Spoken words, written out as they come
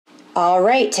All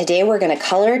right, today we're going to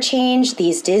color change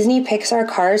these Disney Pixar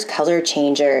Cars color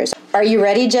changers. Are you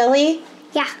ready, Jelly?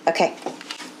 Yeah. Okay.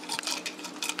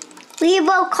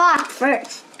 Revo cost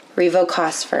first. Revo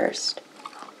cost first.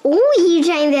 Oh, he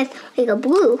changed this like a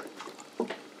blue.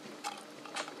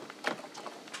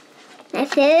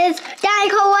 This is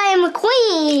Danico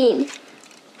McQueen.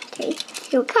 Okay,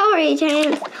 so color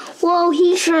change. Whoa,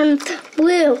 he turned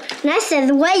blue. And that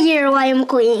says regular Lightning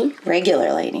McQueen.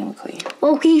 Regular Lightning McQueen.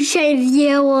 Oh, he changed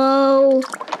yellow.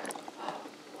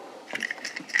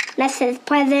 That says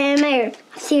President Mayor.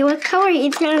 See what color he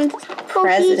turns. Oh,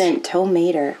 President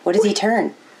Tomater. What does he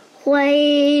turn? White.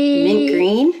 Mint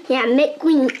green? Yeah, mint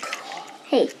green.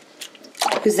 Hey.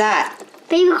 Who's that?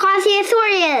 Baby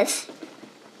Cossiosaurus.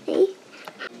 Hey.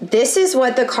 This is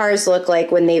what the cars look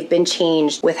like when they've been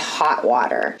changed with hot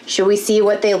water. Should we see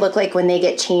what they look like when they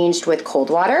get changed with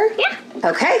cold water? Yeah.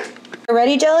 Okay.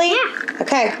 Ready, Jelly? Yeah.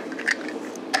 Okay.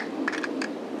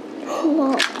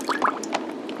 Whoa.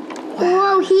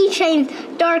 Whoa, he changed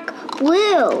dark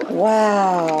blue.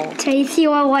 Wow. Can you see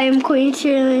what Lightning McQueen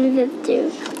changed it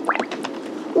to?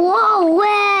 Whoa,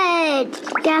 red!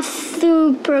 That's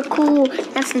super cool.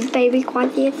 That's his baby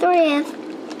Quantiasaurus.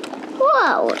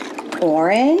 Whoa.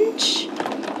 Orange?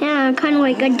 Yeah, kind of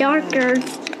like a darker.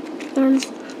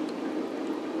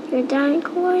 Your dying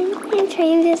coin. Can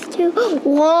change this too.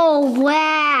 Whoa,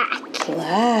 black.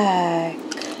 Black.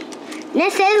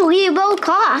 This is Lebo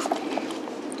Cost.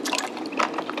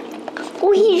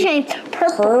 Oh, he changed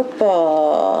purple.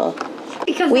 Purple.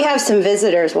 Because We have some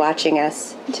visitors watching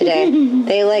us today.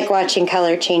 They like watching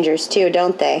color changers too,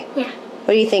 don't they? Yeah.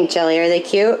 What do you think, Jelly? Are they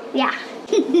cute? Yeah.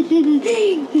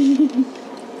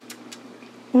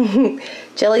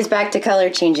 Jelly's back to color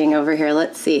changing over here.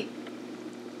 Let's see.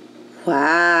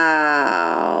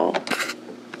 Wow.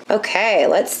 Okay,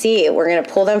 let's see. We're going to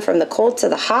pull them from the cold to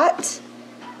the hot.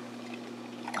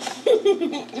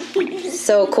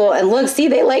 So cool. And look, see,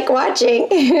 they like watching.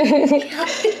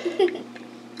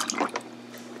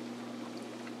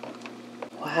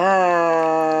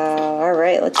 Wow. All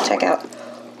right, let's check out.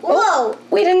 Whoa! Oh,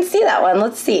 we didn't see that one.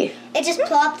 Let's see. It just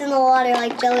plopped in the water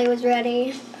like Jelly was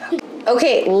ready.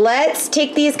 Okay, let's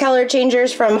take these color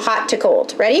changers from hot to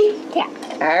cold. Ready? Yeah.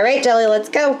 All right, Jelly, let's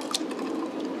go.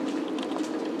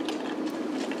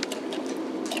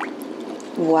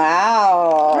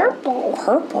 Wow. Purple.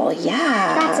 Purple,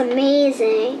 yeah. That's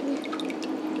amazing.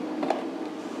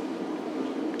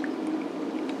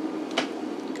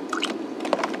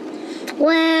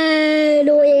 Red.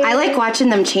 I like watching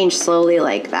them change slowly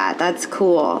like that. That's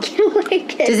cool.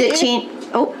 Does it change?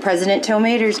 Oh, President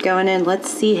Tomato's going in. Let's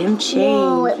see him change.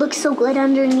 Whoa, it looks so good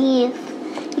underneath.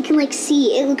 You can like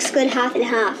see, it looks good half and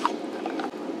half.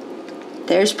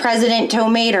 There's President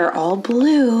Tomato, all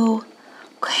blue.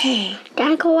 Okay.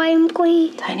 Danico Lightning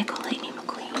McQueen. Danico Lightning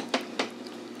McQueen.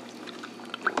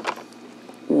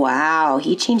 Wow,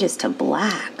 he changes to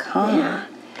black, huh? Yeah.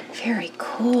 Very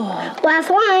cool. Last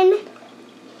one.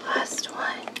 Last one.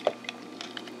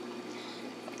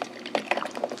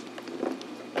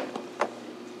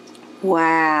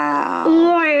 Wow.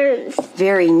 Orange.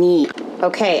 Very neat.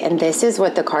 Okay, and this is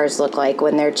what the cars look like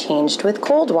when they're changed with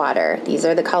cold water. These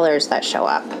are the colors that show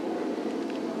up.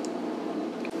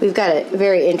 We've got a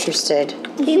very interested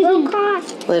People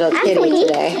cost. little kitty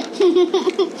today.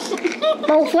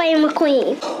 Both Lightning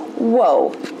McQueen.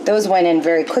 Whoa, those went in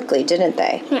very quickly, didn't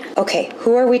they? Yeah. Okay,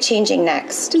 who are we changing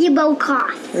next? People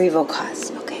cost. Revo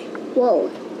Cost, okay. Whoa.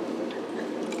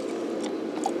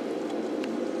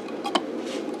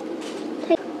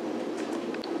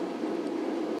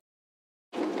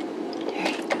 There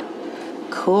you go.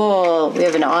 Cool, we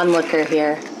have an onlooker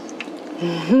here.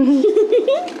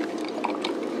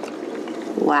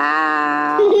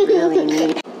 Wow, really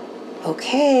neat.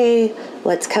 Okay,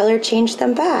 let's color change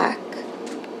them back.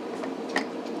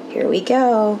 Here we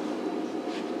go.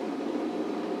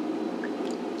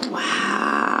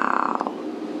 Wow.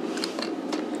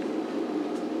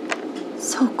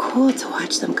 So cool to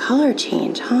watch them color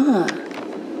change, huh?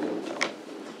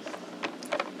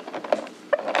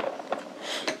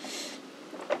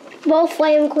 Both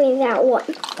Lightning McQueens at one.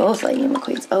 Both Lightning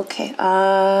McQueens. Okay.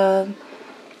 All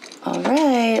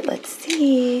right. Let's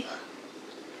see.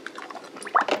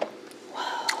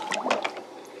 Whoa.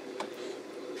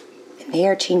 And they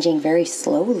are changing very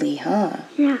slowly, huh?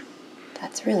 Yeah.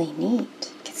 That's really neat.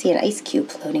 You can see an ice cube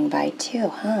floating by too,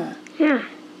 huh? Yeah.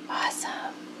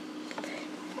 Awesome.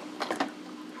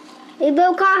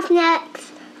 Revo Cost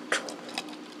next.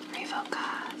 Revo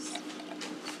Cost.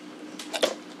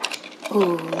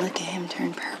 Ooh, look at him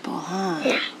turn purple, huh?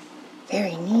 Yeah.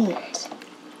 Very neat.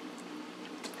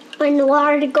 When the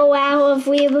water to go out of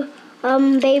Revo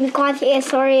baby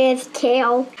Glotiosaurus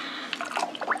tail.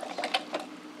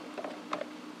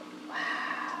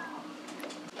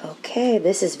 Okay,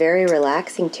 this is very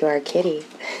relaxing to our kitty.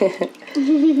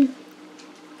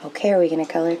 Okay, are we going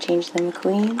to color change the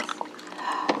McQueens?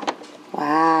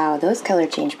 Wow, those color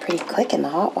change pretty quick in the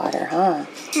hot water, huh?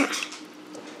 Yeah.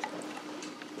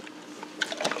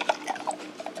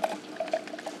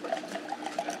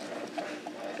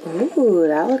 Ooh,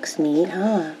 that looks neat,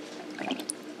 huh?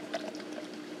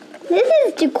 This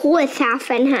is the coolest half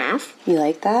and half. You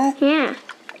like that? Yeah.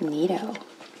 Neato.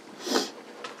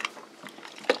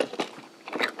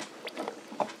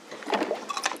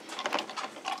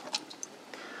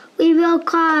 We will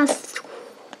cost.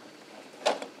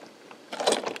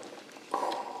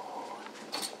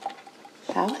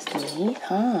 That was neat,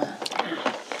 huh?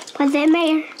 What's it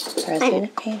made?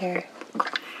 President Peter.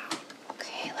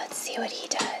 Okay, let's see what he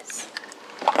does.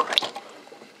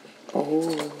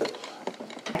 Oh.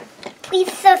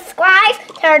 Please subscribe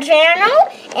to our channel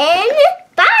and